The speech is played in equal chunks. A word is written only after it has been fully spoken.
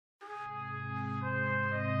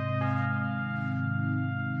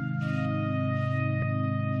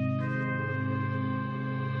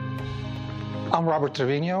I'm Robert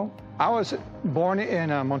Treviño. I was born in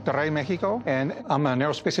Monterrey, Mexico, and I'm an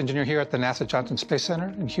aerospace engineer here at the NASA Johnson Space Center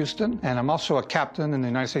in Houston, and I'm also a captain in the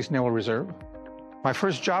United States Naval Reserve. My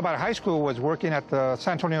first job out of high school was working at the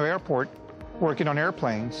San Antonio Airport, working on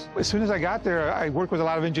airplanes. As soon as I got there, I worked with a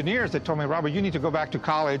lot of engineers that told me, Robert, you need to go back to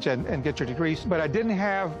college and get your degrees. But I didn't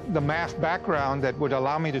have the math background that would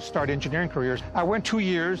allow me to start engineering careers. I went 2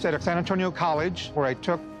 years at San Antonio College, where I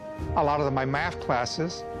took a lot of my math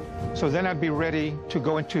classes. So then I'd be ready to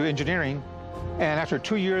go into engineering. And after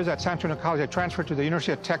 2 years at San Antonio College, I transferred to the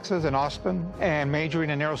University of Texas in Austin and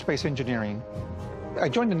majoring in aerospace engineering. I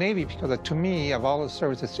joined the Navy because to me, of all the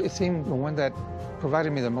services, it seemed the one that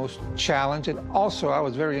provided me the most challenge. And also, I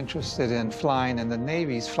was very interested in flying and the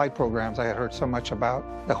Navy's flight programs. I had heard so much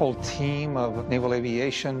about the whole team of naval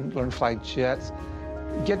aviation, learn to fly jets,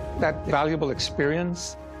 get that valuable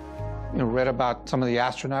experience. Read about some of the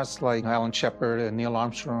astronauts like Alan Shepard and Neil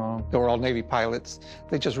Armstrong. They were all Navy pilots.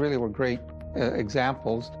 They just really were great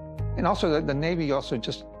examples. And also the Navy also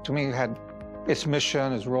just, to me, had its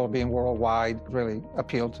mission, its role being worldwide, really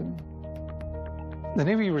appealed to me. The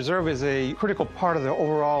Navy Reserve is a critical part of the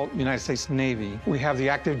overall United States Navy. We have the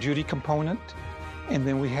active duty component, and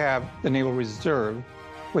then we have the Naval Reserve,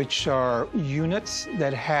 which are units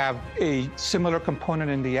that have a similar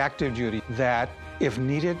component in the active duty that, if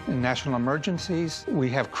needed in national emergencies, we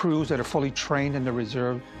have crews that are fully trained in the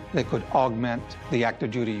reserve that could augment the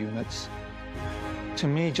active duty units. To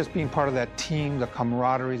me, just being part of that team, the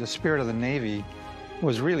camaraderie, the spirit of the Navy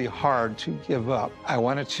was really hard to give up. I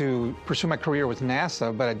wanted to pursue my career with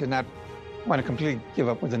NASA, but I did not want to completely give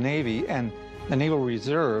up with the Navy. And the Naval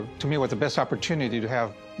Reserve, to me, was the best opportunity to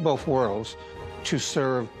have both worlds, to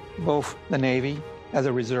serve both the Navy as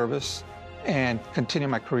a reservist and continue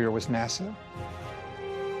my career with NASA.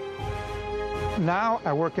 Now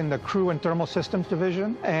I work in the Crew and Thermal Systems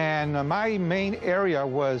Division, and my main area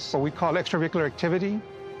was what we call extravehicular activity,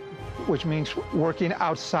 which means working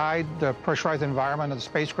outside the pressurized environment of the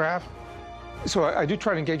spacecraft. So I do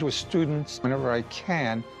try to engage with students whenever I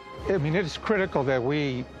can. I mean, it is critical that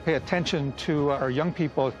we pay attention to our young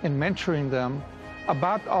people in mentoring them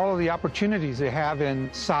about all of the opportunities they have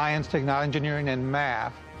in science, technology, engineering, and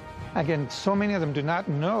math. Again, so many of them do not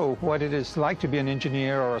know what it is like to be an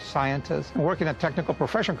engineer or a scientist and work in a technical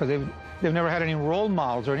profession because they've never had any role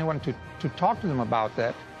models or anyone to talk to them about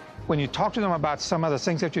that. When you talk to them about some of the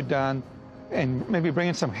things that you've done and maybe bring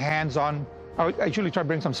in some hands-on, I usually try to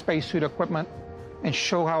bring some spacesuit equipment and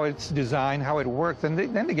show how it's designed, how it works, and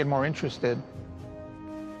then they get more interested.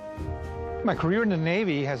 My career in the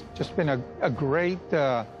Navy has just been a great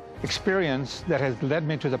experience that has led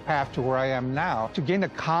me to the path to where I am now, to gain the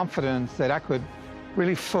confidence that I could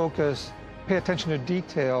really focus, pay attention to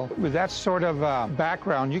detail. With that sort of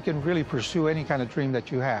background, you can really pursue any kind of dream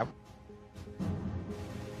that you have.